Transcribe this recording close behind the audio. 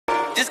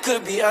this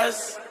could be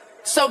us.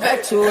 So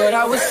back to what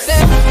I was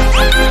saying.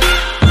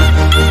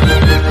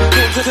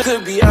 This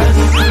could be us.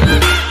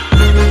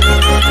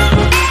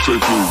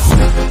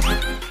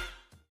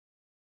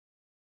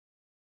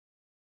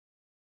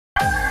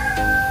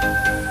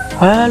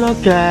 Hello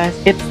guys,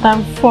 it's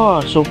time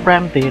for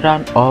Supreme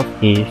Tyrant of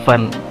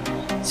Heaven.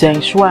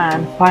 Zhang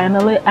Xuan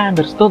finally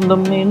understood the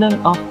meaning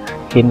of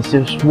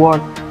Qinxiu's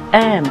word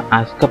and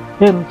asked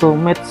him to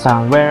meet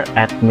somewhere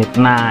at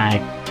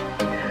midnight.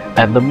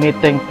 At the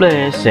meeting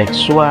place, Zhang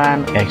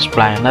Xuan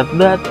explained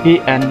that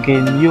he and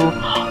Qinxiu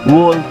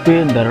would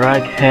be the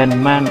right-hand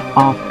man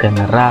of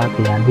General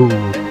Tianhu.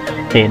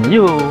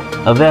 Qinxiu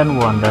then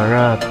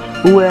wondered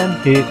when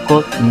he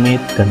could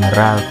meet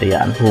General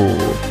Tianhu.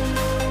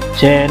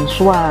 Zhang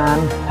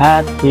Xuan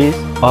had his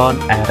own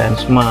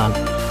arrangement,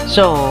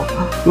 so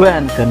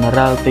when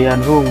General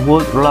Tianhu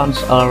would launch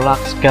a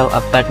large-scale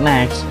attack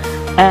next,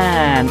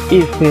 and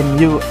even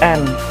you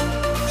and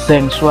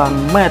Zhang Xuan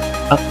made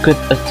a great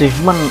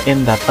achievement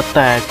in that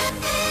attack,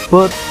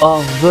 both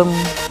of them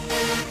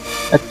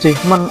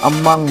achievement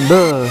among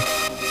the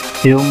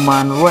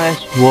human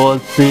race would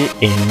be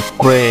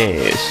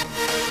increased.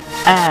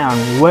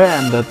 And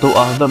when the two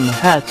of them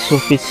had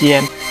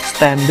sufficient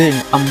standing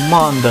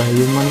among the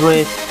human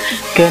race,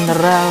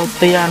 General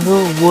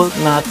Tianhu would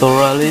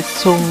naturally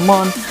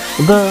summon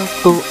the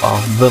two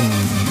of them.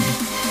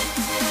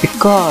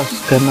 Because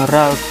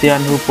General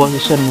Tianhu's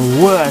position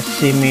was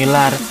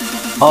similar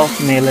of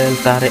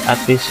military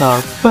advisor,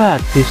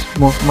 but his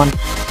movements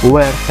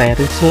were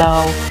very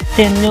slow,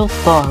 Qinxiu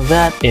thought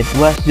that it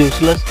was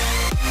useless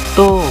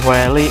to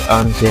rely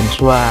on Zhang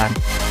Xuan,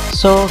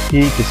 so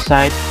he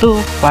decided to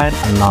find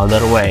another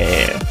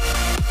way.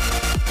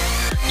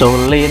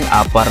 Lin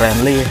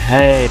apparently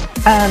heard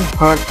and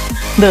heard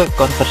the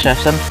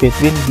conversation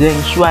between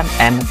Zhang Xuan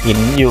and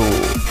Qinxiu.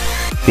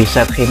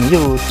 Besides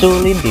Qinxiu,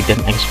 Lin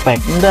didn't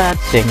expect that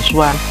Zhang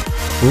Xuan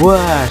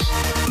was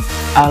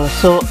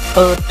also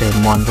a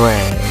demon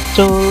race.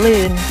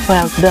 Lin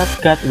felt that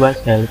God was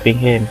helping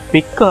him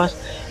because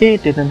he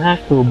didn't have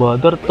to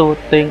bother to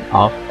think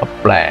of a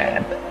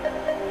plan.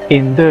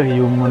 In the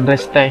human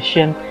race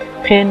station,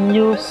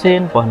 Qinxiu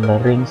seen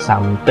pondering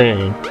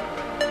something.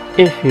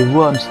 If he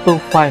wants to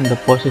find the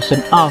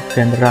position of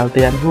General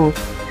Tianhu,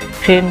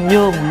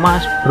 Qinxiu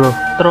must break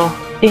through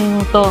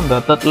into the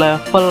third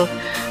level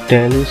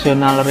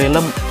delusional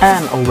realm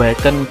and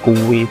awaken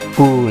Kui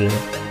Bull.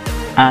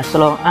 As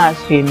long as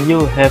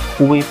Qinxiu have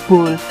Kui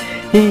Bull,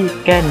 he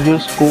can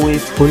use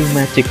Kui Bull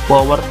magic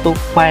power to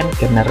find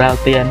General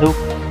Tianhu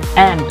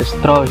and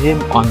destroy him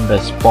on the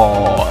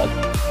spot.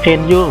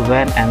 Qinxiu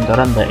then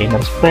entered the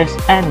inner space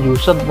and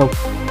used the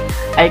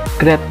 8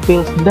 great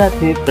pills that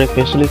he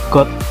previously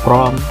got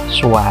from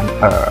Swan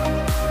Earth.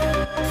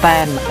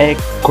 10 8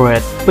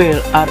 great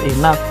pills are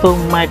enough to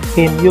make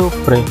Qinxiu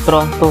break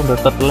through to the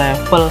third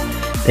level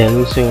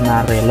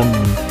delusional realm.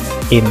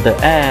 In the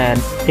end,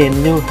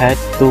 Qinxiu had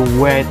to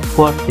wait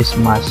for his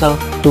muscle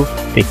to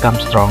become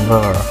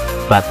stronger,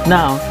 but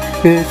now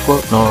he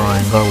could no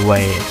longer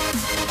wait.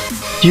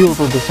 Due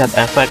to the side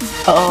effect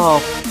of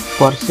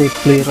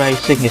forcibly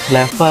raising his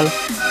level,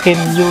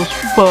 Qinxiu's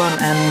bone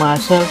and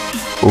muscle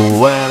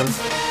were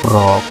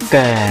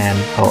broken.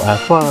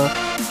 However,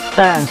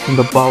 thanks to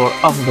the power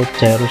of the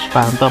Jairus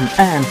Phantom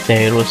and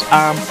Jairus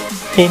Arm,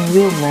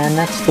 Qinxiu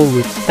managed to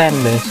withstand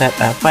the side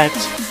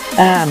effects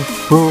and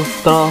broke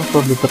through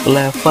to the third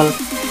level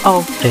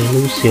of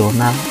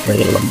delusional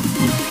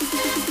realm.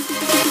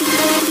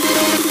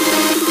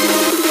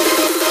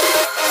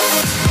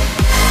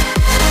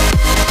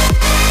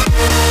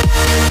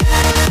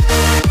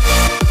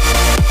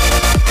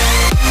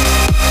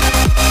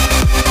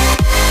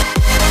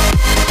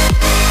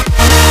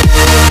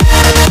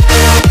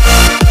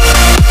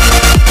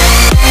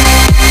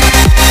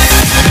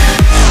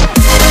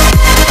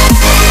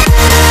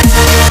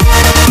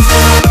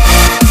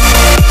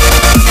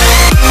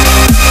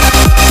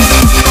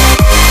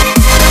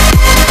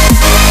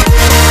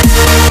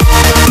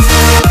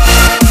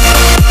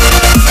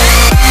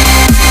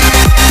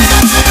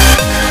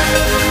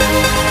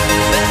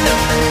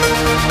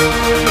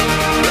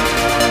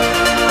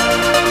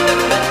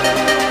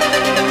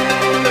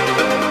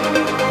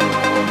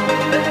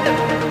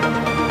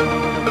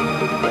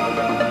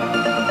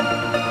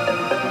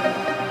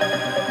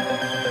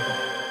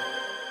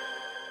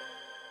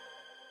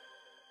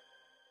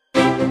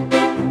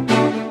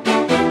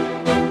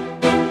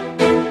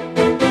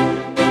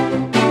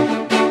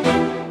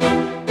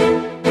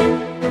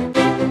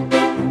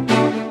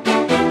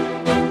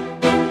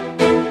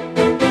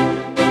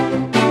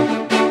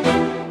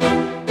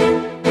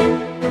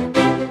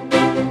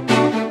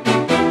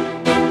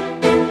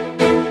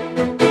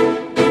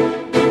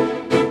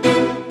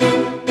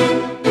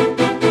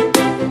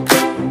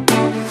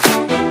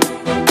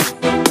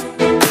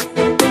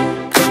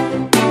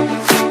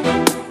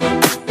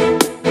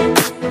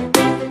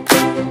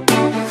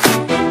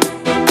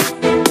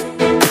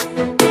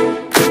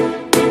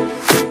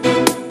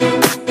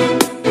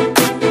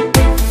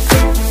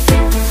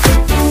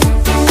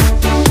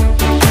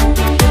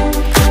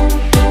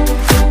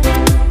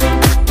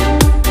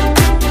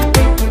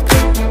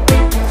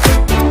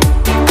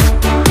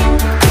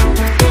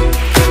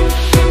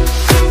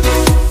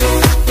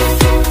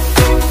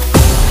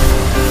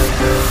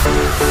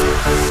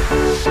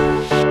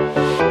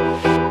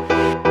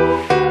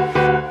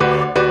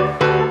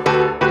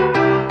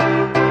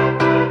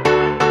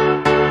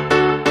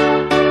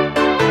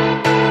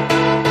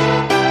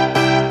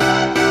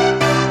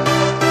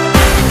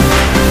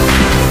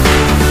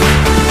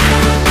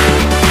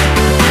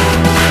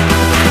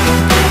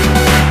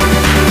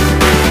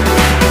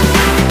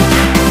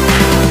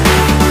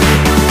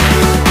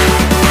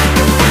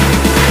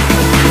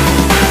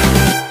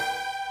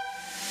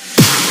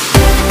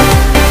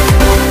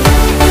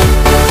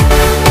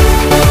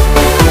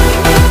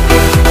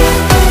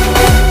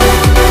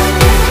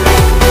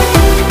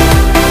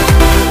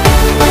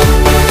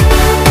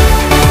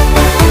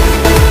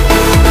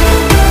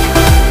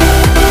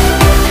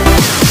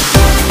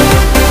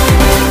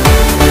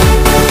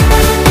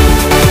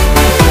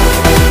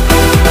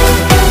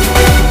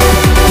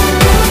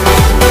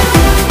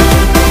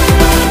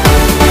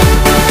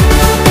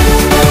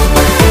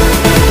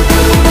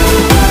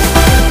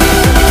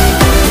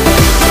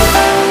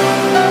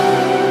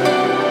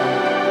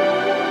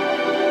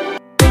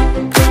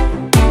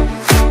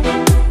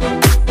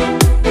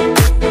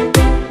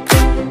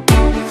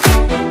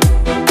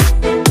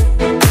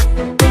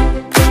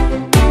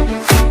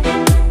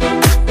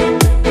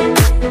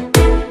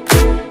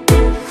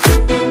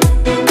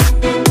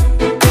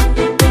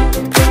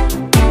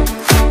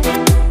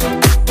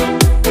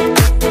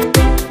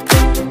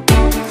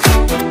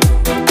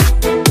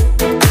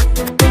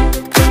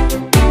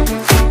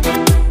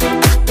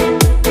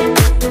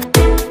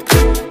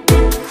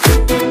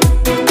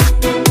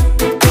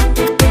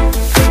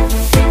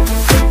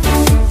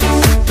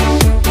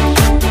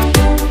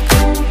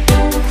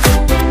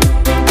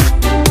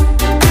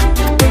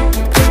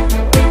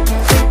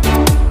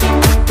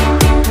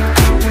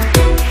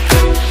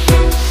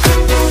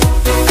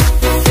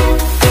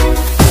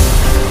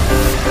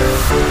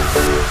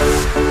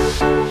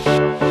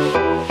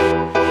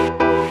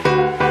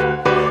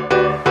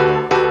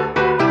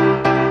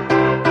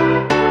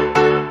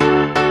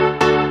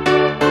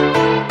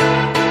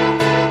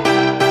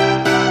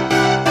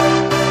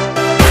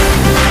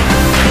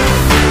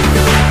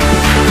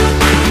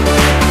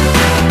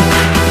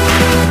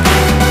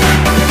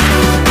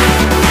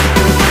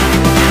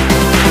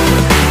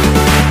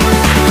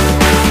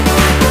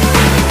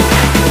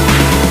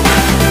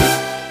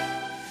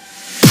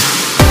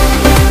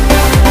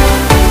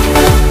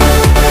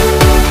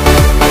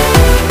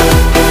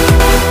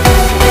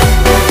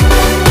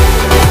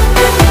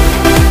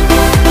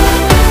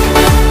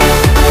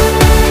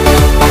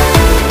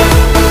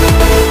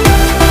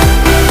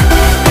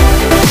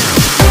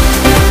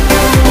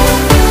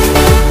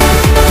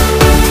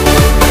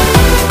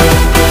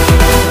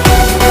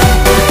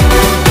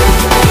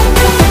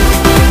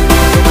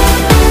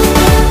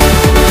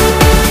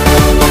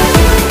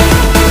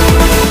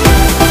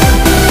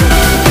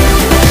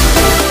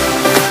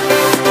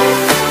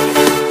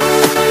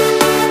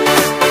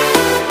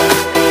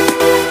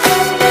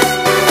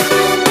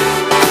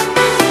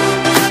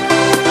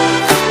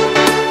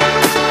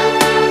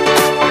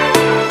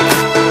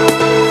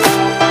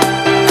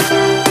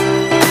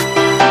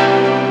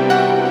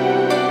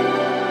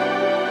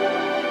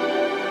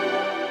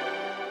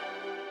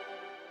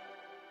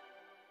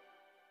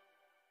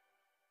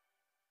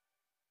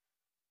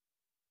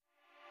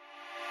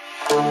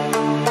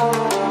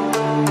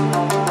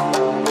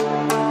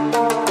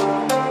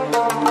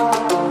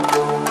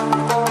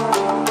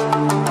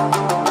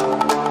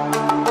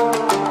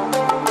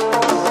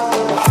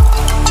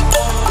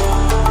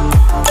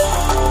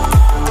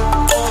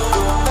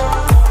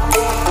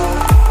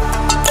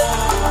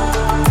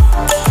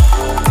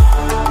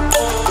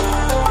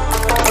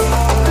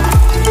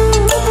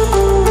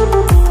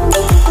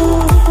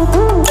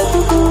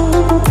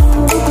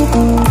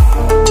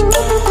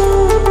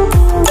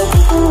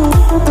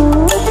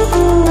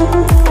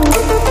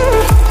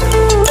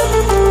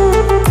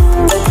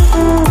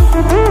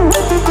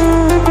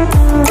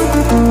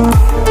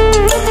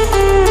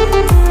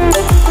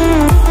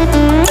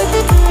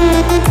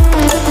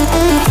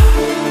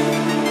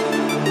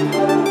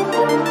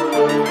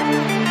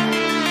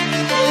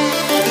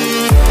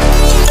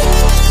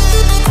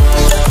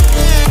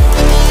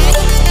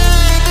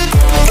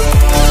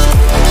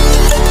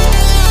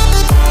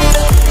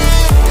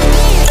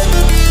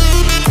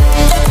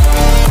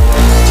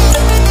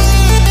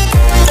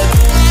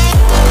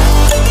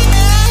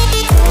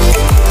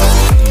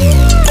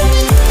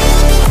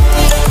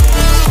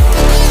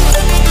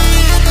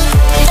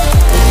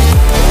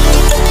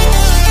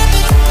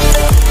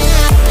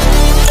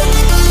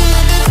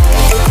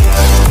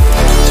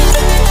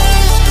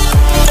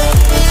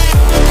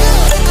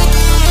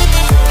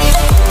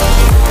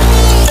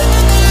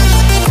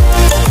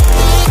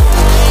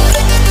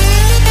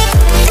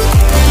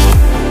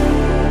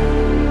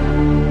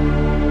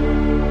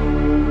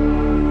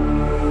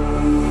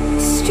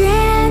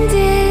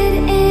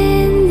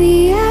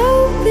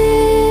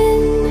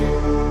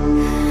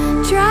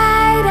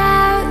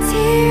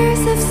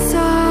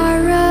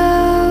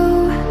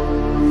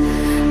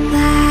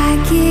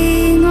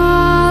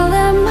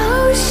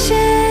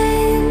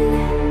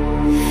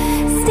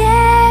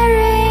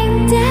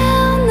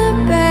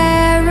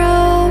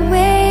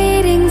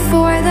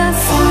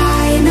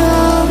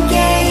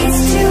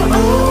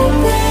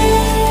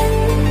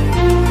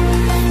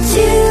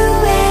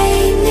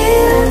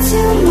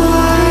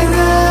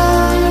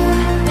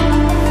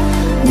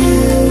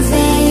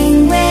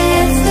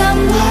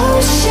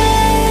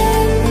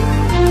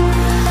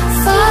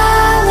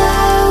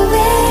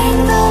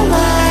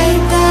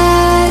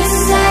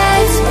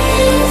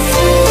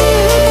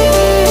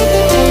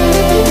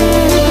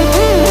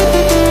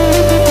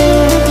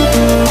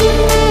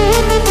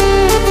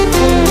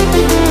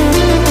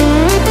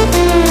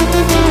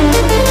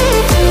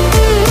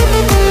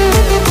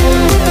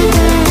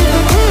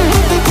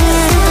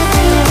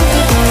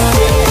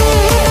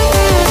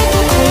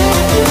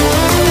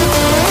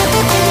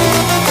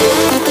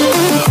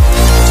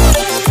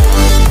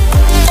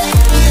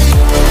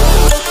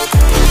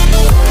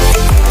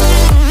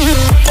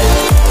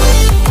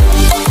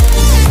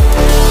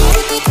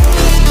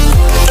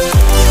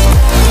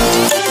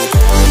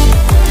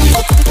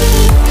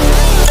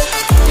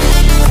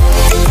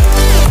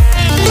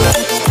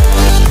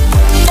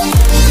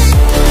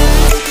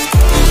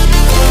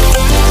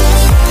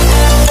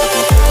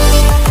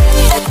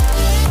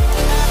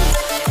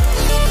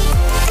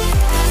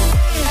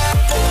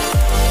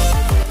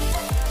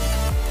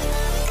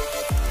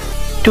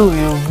 Do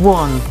you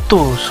want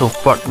to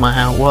support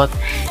Manhua?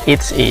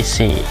 It's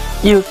easy.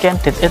 You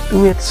can do it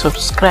with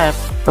subscribe,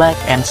 like,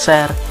 and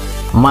share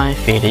my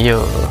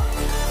video.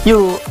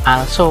 You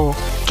also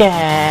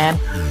can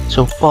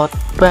support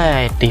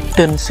by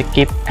didn't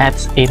skip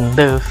ads in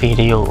the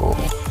video.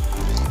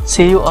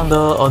 See you on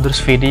the other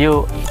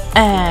video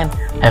and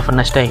have a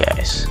nice day,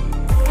 guys.